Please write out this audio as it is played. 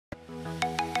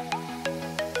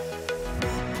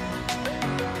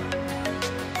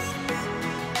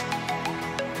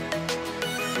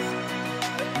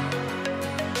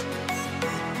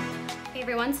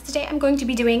everyone, so today I'm going to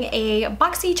be doing a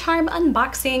Boxycharm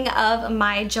unboxing of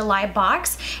my July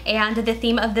box, and the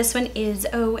theme of this one is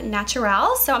Au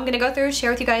Naturel. So I'm gonna go through, share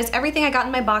with you guys everything I got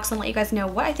in my box and let you guys know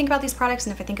what I think about these products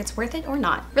and if I think it's worth it or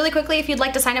not. Really quickly, if you'd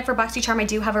like to sign up for Boxycharm, I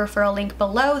do have a referral link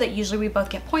below that usually we both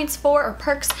get points for, or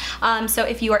perks. So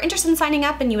if you are interested in signing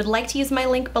up and you would like to use my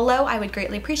link below, I would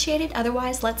greatly appreciate it.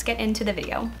 Otherwise, let's get into the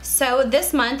video. So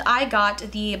this month I got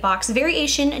the box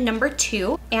variation number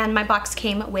 2, and my box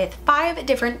came with 5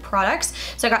 different products.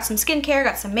 So I got some skincare,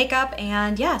 got some makeup,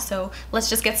 and yeah, so let's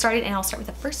just get started and I'll start with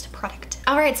the first product.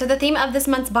 Alright, so the theme of this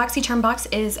month's Boxycharm box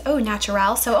is Au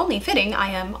Naturel, so only fitting I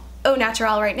am Au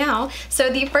Naturel right now.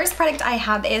 So the first product I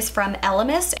have is from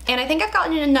Elemis, and I think I've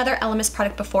gotten another Elemis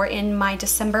product before in my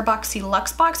December Boxy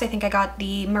Luxe box. I think I got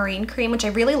the Marine Cream, which I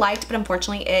really liked, but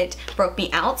unfortunately it broke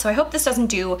me out. So I hope this doesn't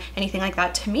do anything like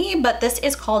that to me, but this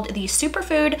is called the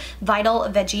Superfood Vital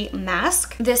Veggie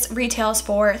Mask. This retails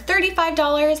for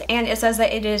 $35, and it says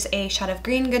that it is a shot of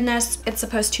green goodness. It's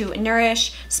supposed to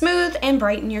nourish, smooth, and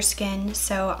brighten your skin.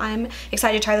 So I'm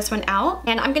excited to try this one out.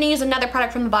 And I'm gonna use another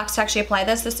product from the box to actually apply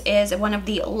this. This is one of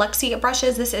the Luxie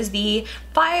brushes. This is the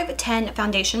 510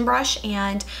 foundation brush,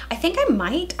 and I think I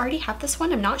might already have this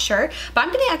one, I'm not sure, but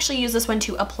I'm gonna actually use this one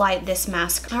to apply this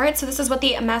mask. Alright, so this is what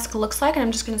the mask looks like, and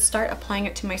I'm just gonna start applying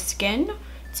it to my skin.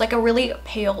 It's like a really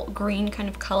pale green kind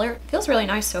of color. It feels really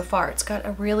nice so far. It's got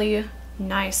a really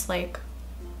nice, like,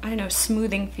 I don't know,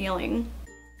 smoothing feeling.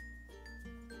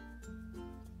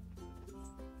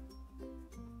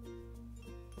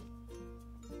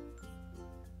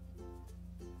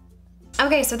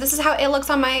 Okay, so this is how it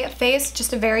looks on my face,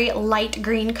 just a very light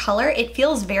green color. It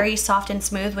feels very soft and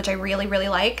smooth, which I really, really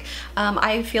like.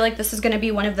 I feel like this is gonna be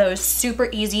one of those super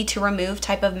easy to remove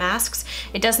type of masks.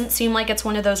 It doesn't seem like it's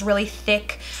one of those really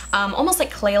thick, almost like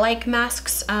clay-like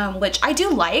masks, which I do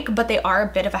like, but they are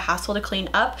a bit of a hassle to clean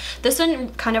up. This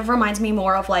one kind of reminds me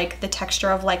more of like the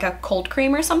texture of like a cold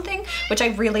cream or something, which I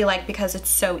really like because it's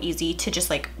so easy to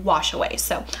just like wash away.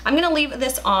 So I'm gonna leave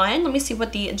this on. Let me see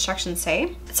what the instructions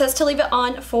say. It says to leave it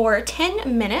on for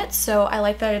 10 minutes, so I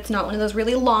like that it's not one of those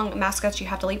really long masks that you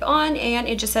have to leave on, and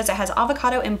it just says it has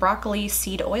avocado and broccoli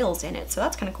seed oils in it, so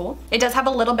that's kind of cool. It does have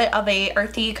a little bit of a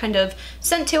earthy kind of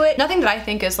scent to it. Nothing that I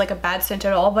think is like a bad scent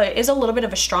at all, but it is a little bit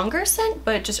of a stronger scent,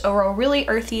 but just overall really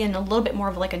earthy and a little bit more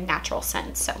of like a natural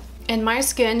scent. So, and my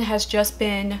skin has just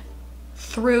been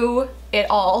through it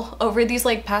all over these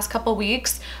like past couple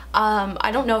weeks.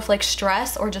 I don't know if like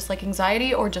stress or just like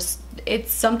anxiety or just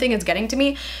it's something is getting to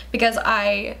me, because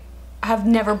I have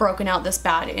never broken out this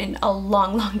bad in a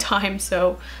long time,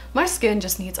 so my skin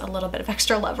just needs a little bit of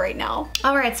extra love right now.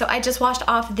 Alright, so I just washed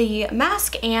off the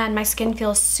mask and my skin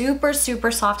feels super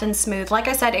soft and smooth. Like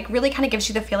I said, it really kind of gives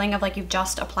you the feeling of like you've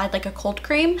just applied like a cold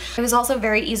cream. It was also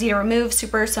very easy to remove,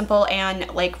 super simple,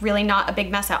 and like really not a big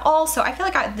mess at all, so I feel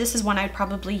like this is one I'd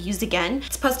probably use again.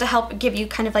 It's supposed to help give you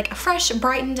kind of like a fresh,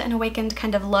 brightened, and awakened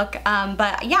kind of look,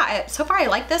 but yeah, so far I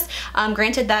like this.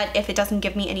 Granted that if it doesn't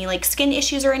give me any like skin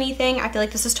issues or anything, I feel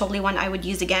like this is totally one I would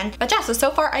use again. But yeah,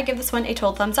 so far I give this one a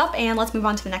total thumbs up, and let's move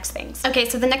on to the next things. Okay,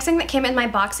 so the next thing that came in my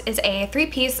box is a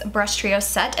 3-piece brush trio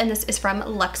set, and this is from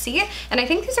Luxie, and I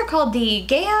think these are called the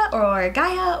Gaea or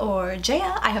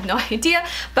Gaea, I have no idea,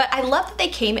 but I love that they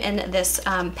came in this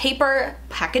paper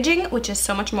packaging, which is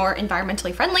so much more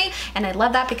environmentally friendly, and I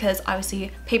love that because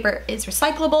obviously paper is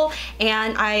recyclable,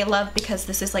 and I love because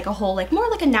this is like a whole like more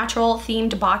like a natural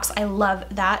themed box. I love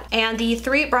that. And the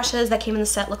 3 brushes that came in the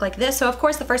set look like this. So of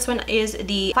course the first one is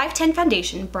the 510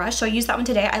 foundation brush, so I used that one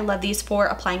today. I love these for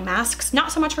applying masks,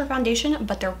 not so much for foundation,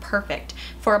 but they're perfect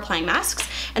for applying masks.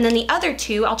 And then the other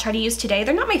 2 I'll try to use today.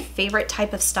 They're not my favorite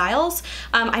type of styles.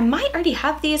 I might already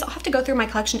have these. I'll have to go through my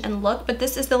collection and look, but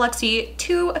this is the Luxie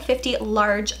 250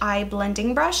 large eye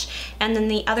blending brush, and then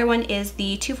the other one is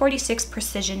the 246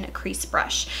 precision crease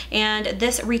brush, and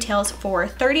this retails for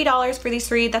 $30 for these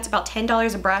 3. That's about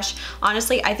 $10 a brush.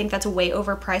 Honestly, I think that's way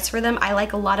overpriced for them. I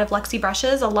like a lot of Luxie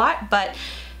brushes a lot, but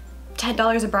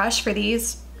 $10 a brush for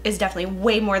these is definitely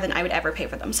way more than I would ever pay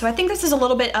for them. So I think this is a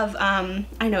little bit of, I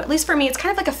don't know, at least for me, it's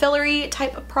kind of like a fillery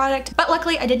type of product, but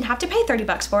luckily I didn't have to pay 30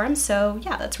 bucks for them, so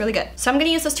yeah, that's really good. So I'm gonna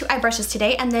use those 2 eye brushes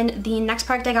today, and then the next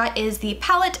product I got is the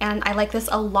palette, and I like this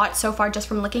a lot so far just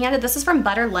from looking at it. This is from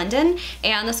Butter London,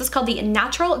 and this is called the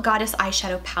Natural Goddess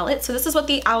Eyeshadow Palette. So this is what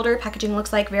the outer packaging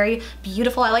looks like, very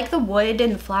beautiful. I like the wood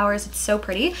and the flowers, it's so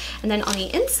pretty. And then on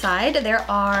the inside, there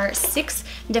are 6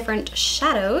 different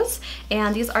shadows,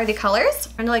 and these are the colors.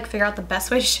 And to like figure out the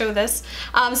best way to show this.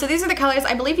 So these are the colors.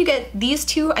 I believe you get these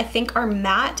two, I think, are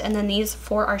matte, and then these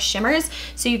four are shimmers.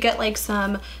 So you get like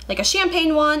a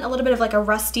champagne one, a little bit of like a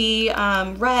rusty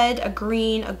red, a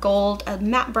green, a gold, a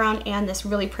matte brown, and this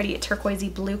really pretty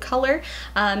turquoisey blue color.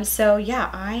 So yeah,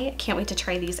 I can't wait to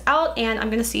try these out, and I'm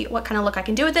gonna see what kind of look I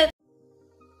can do with it.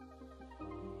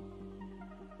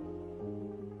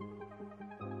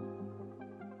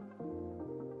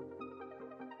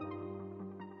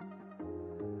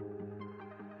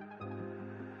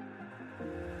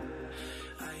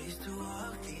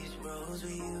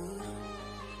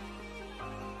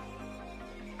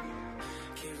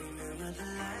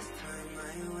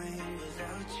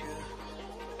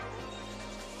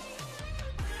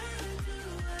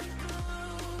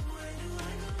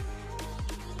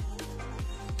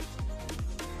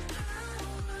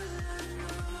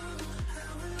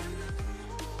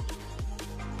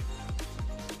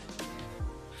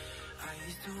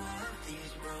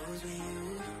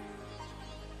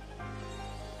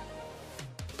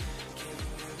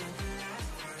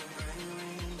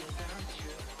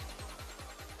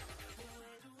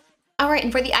 Alright,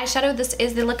 and for the eyeshadow, this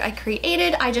is the look I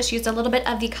created. I just used a little bit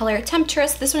of the color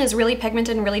Temptress. This one is really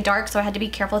pigmented and really dark, so I had to be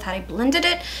careful with how I blended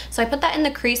it. So I put that in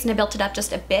the crease and I built it up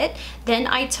just a bit. Then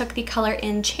I took the color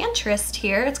Enchantress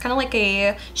here. It's kind of like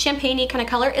a champagne-y kind of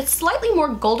color. It's slightly more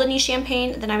goldeny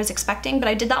champagne than I was expecting, but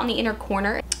I did that on the inner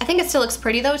corner. I think it still looks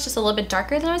pretty though. It's just a little bit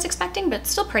darker than I was expecting, but it's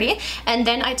still pretty. And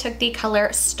then I took the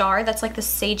color Star. That's like the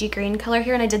sagey green color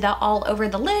here, and I did that all over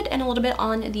the lid and a little bit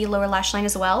on the lower lash line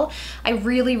as well. I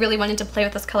really wanted to play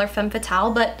with this color Femme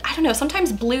Fatale, but I don't know,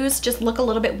 sometimes blues just look a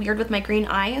little bit weird with my green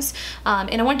eyes,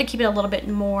 and I wanted to keep it a little bit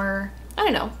more, I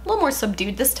don't know, a little more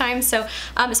subdued this time. So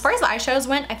as far as the eyeshadows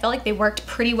went, I felt like they worked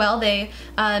pretty well. They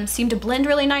seem to blend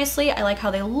really nicely. I like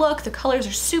how they look. The colors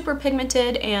are super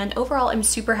pigmented, and overall I'm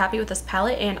super happy with this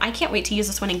palette, and I can't wait to use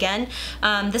this one again.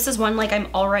 This is one like I'm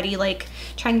already like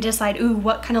trying to decide, ooh,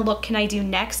 what kind of look can I do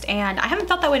next? And I haven't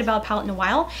felt that way about a palette in a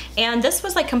while, and this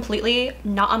was like completely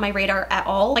not on my radar at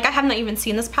all. Like I haven't even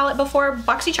seen this palette before,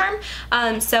 Boxycharm.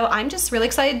 So I'm just really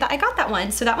excited that I got that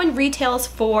one. So that one retails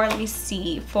for, let me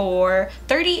see, for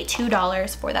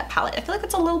 $32 for that palette. I feel like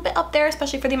it's a little bit up there,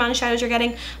 especially for the amount of shadows you're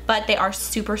getting, but they are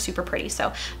super pretty.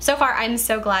 So far I'm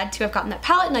so glad to have gotten that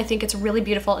palette, and I think it's really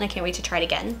beautiful, and I can't wait to try it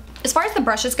again. As far as the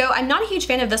brushes go, I'm not a huge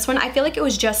fan of this one. I feel like it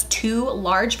was just too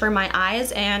large for my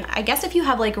eyes, and I guess if you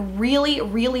have like really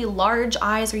large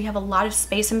eyes, or you have a lot of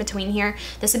space in between here,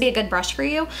 this would be a good brush for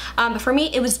you. But for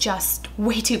me, it was just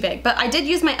way too big. But I did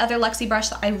use my other Luxie brush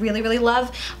that I really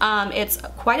love. It's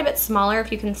quite a bit smaller,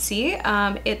 if you can see.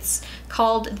 It's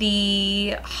called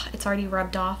the, it's already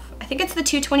rubbed off. I think it's the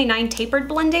 229 tapered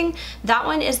blending. That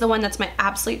one is the one that's my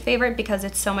absolute favorite because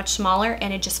it's so much smaller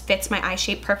and it just fits my eye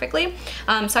shape perfectly.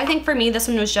 So I think for me, this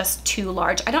one was just too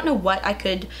large. I don't know what I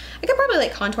could probably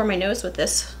like contour my nose with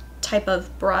this type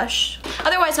of brush.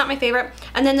 Otherwise, not my favorite.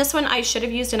 And then this one I should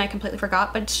have used and I completely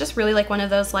forgot, but it's just really like one of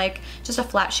those like just a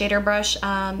flat shader brush,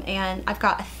 and I've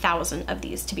got 1,000 of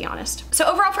these, to be honest. So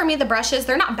overall for me, the brushes,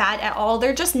 they're not bad at all.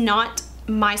 They're just not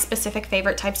my specific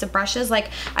favorite types of brushes. Like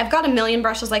I've got a million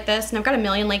brushes like this, and I've got a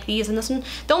million like these, and this one,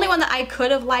 the only one that I could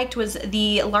have liked was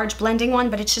the large blending one,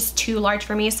 but it's just too large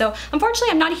for me. So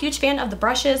unfortunately I'm not a huge fan of the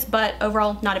brushes, but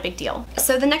overall not a big deal.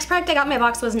 So the next product I got in my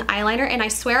box was an eyeliner, and I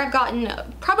swear I've gotten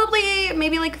probably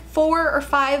maybe like 4 or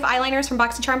 5 eyeliners from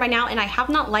Boxycharm by now, and I have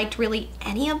not liked really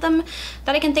any of them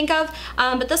that I can think of.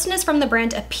 But this one is from the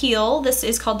brand Appeal. This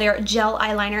is called their gel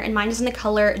eyeliner, and mine is in the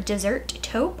color Desert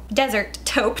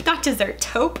Taupe, not Desert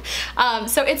Taupe.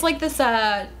 So it's like this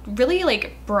really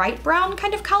like bright brown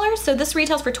kind of color. So this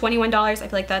retails for $21. I feel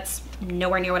like that's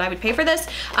nowhere near what I would pay for this,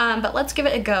 but let's give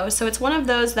it a go. So it's one of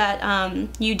those that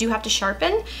you do have to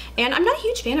sharpen, and I'm not a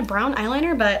huge fan of brown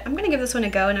eyeliner, but I'm gonna give this one a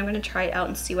go, and I'm gonna try it out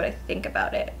and see what I think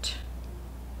about it.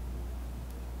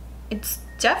 It's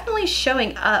definitely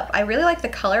showing up. I really like the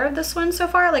color of this one so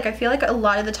far. Like I feel like a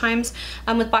lot of the times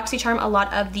with Boxycharm, a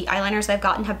lot of the eyeliners I've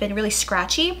gotten have been really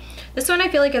scratchy. This one I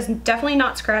feel like is definitely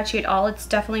not scratchy at all. It's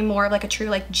definitely more of like a true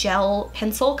like gel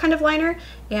pencil kind of liner,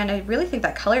 and I really think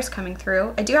that color is coming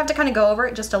through. I do have to kind of go over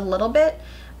it just a little bit,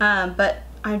 but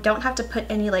I don't have to put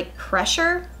any like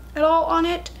pressure at all on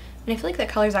it, and I feel like that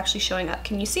color is actually showing up.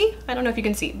 Can you see? I don't know if you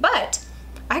can see, but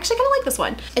I actually kind of like this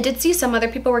one. I did see some other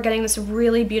people were getting this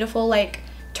really beautiful like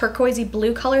turquoisey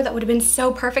blue color that would have been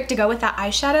so perfect to go with that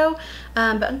eyeshadow,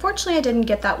 but unfortunately I didn't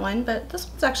get that one. But this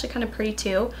one's actually kind of pretty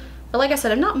too. But like I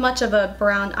said, I'm not much of a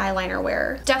brown eyeliner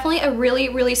wearer. Definitely a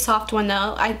really soft one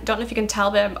though. I don't know if you can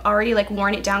tell, but I've already like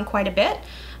worn it down quite a bit.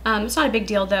 It's not a big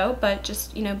deal though, but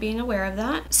just, you know, being aware of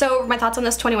that. So my thoughts on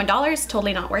this, $21,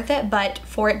 totally not worth it, but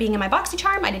for it being in my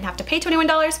Boxycharm, I didn't have to pay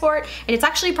 $21 for it, and it's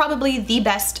actually probably the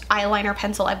best eyeliner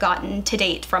pencil I've gotten to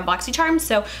date from Boxycharm,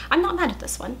 so I'm not mad at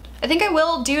this one. I think I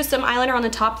will do some eyeliner on the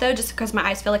top though, just because my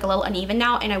eyes feel like a little uneven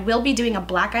now, and I will be doing a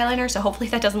black eyeliner, so hopefully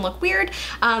that doesn't look weird,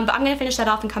 but I'm gonna finish that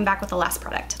off and come back with the last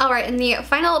product. All right, and the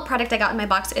final product I got in my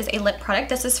box is a lip product.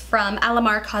 This is from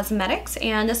Alamar Cosmetics,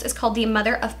 and this is called the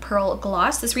Mother of Pearl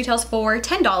Gloss. This retails for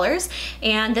 $10,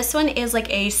 and this one is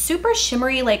like a super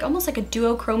shimmery, like almost like a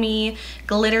duochromy,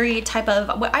 glittery type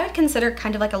of what I would consider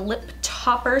kind of like a lip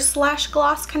topper slash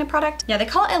gloss kind of product. Yeah, they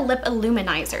call it a lip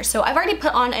illuminizer. So I've already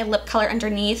put on a lip color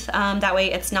underneath, that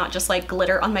way it's not just like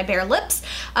glitter on my bare lips,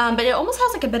 but it almost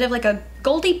has like a bit of like a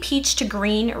goldy peach to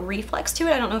green reflex to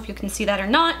it. I don't know if you can see that or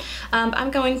not.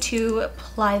 I'm going to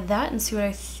apply that and see what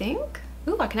I think.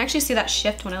 Ooh, I can actually see that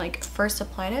shift when I like first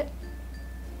applied it.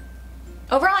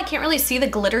 Overall, I can't really see the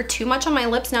glitter too much on my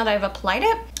lips now that I've applied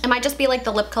it. It might just be like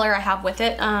the lip color I have with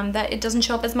it, that it doesn't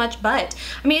show up as much, but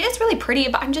I mean, it's really pretty,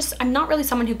 but I'm not really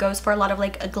someone who goes for a lot of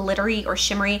like a glittery or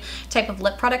shimmery type of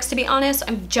lip products, to be honest.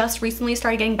 I've just recently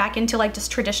started getting back into like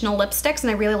just traditional lipsticks,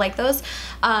 and I really like those.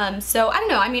 So I don't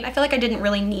know, I mean, I feel like I didn't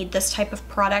really need this type of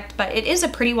product, but it is a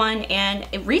pretty one, and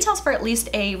it retails for at least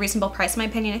a reasonable price in my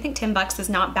opinion. I think $10 is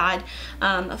not bad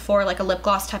for like a lip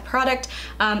gloss type product,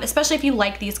 especially if you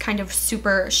like these kind of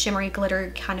super shimmery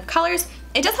glitter kind of colors.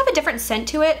 It does have a different scent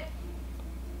to it.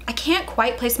 I can't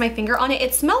quite place my finger on it.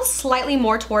 It smells slightly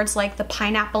more towards like the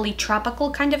pineapple-y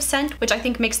tropical kind of scent, which I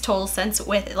think makes total sense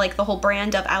with like the whole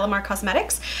brand of Alamar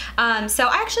Cosmetics. So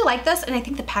I actually like this, and I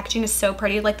think the packaging is so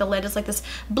pretty. Like the lid is like this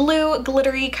blue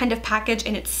glittery kind of package,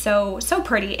 and it's so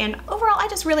pretty. And overall,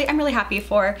 I'm really happy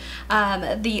for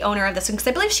the owner of this one, because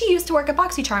I believe she used to work at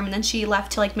Boxycharm and then she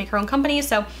left to like make her own company.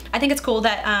 So I think it's cool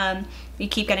that you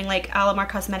keep getting like Alamar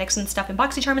Cosmetics and stuff and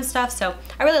Boxycharm and stuff, so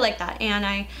I really like that, and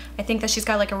I think that she's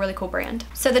got like a really cool brand.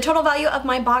 So the total value of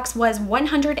my box was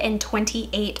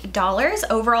 $128.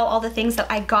 Overall, all the things that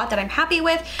I got that I'm happy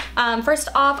with. First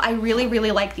off, I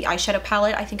really like the eyeshadow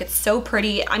palette. I think it's so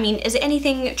pretty. I mean, is it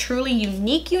anything truly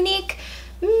unique?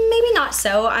 Maybe not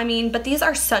so, I mean, but these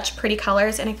are such pretty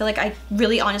colors, and I feel like I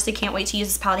really honestly can't wait to use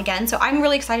this palette again, so I'm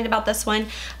really excited about this one.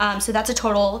 So that's a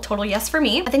total yes for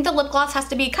me. I think the lip gloss has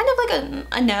to be kind of like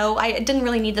a no. I didn't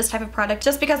really need this type of product,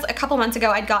 just because a couple months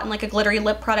ago I'd gotten like a glittery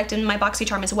lip product in my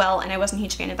Boxycharm as well, and I wasn't a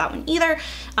huge fan of that one either.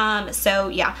 So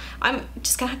yeah, I'm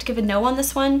just gonna have to give a no on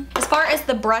this one. As far as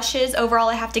the brushes, overall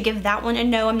I have to give that one a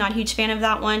no. I'm not a huge fan of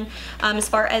that one. As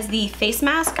far as the face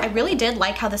mask, I really did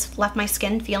like how this left my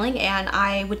skin feeling, and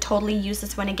I would totally use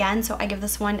this one again, so I give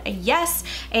this one a yes.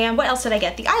 And what else did I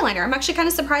get? The eyeliner. I'm actually kind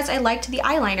of surprised I liked the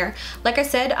eyeliner. Like I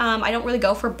said, I don't really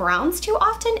go for browns too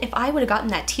often. If I would have gotten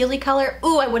that tealy color,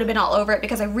 ooh, I would have been all over it,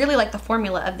 because I really like the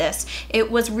formula of this.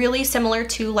 It was really similar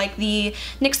to like the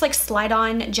NYX like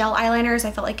slide-on gel eyeliners.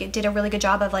 I felt like it did a really good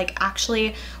job of like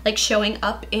actually like showing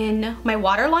up in my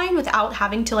waterline without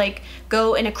having to like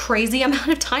go in a crazy amount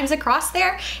of times across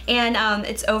there. And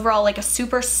it's overall like a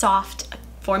super soft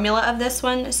formula of this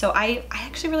one, so I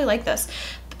actually really like this.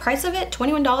 The price of it,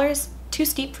 $21, too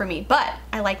steep for me, but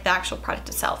I like the actual product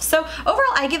itself. So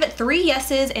overall, I give it 3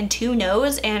 yeses and 2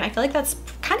 nos, and I feel like that's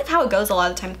kind of how it goes a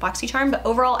lot of the time with Boxycharm, but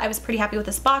overall, I was pretty happy with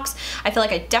this box. I feel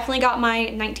like I definitely got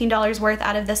my $19 worth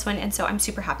out of this one, and so I'm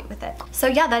super happy with it. So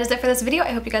yeah, that is it for this video.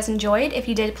 I hope you guys enjoyed. If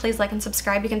you did, please like and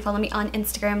subscribe. You can follow me on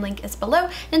Instagram, link is below.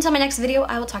 And until my next video,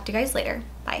 I will talk to you guys later.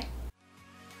 Bye.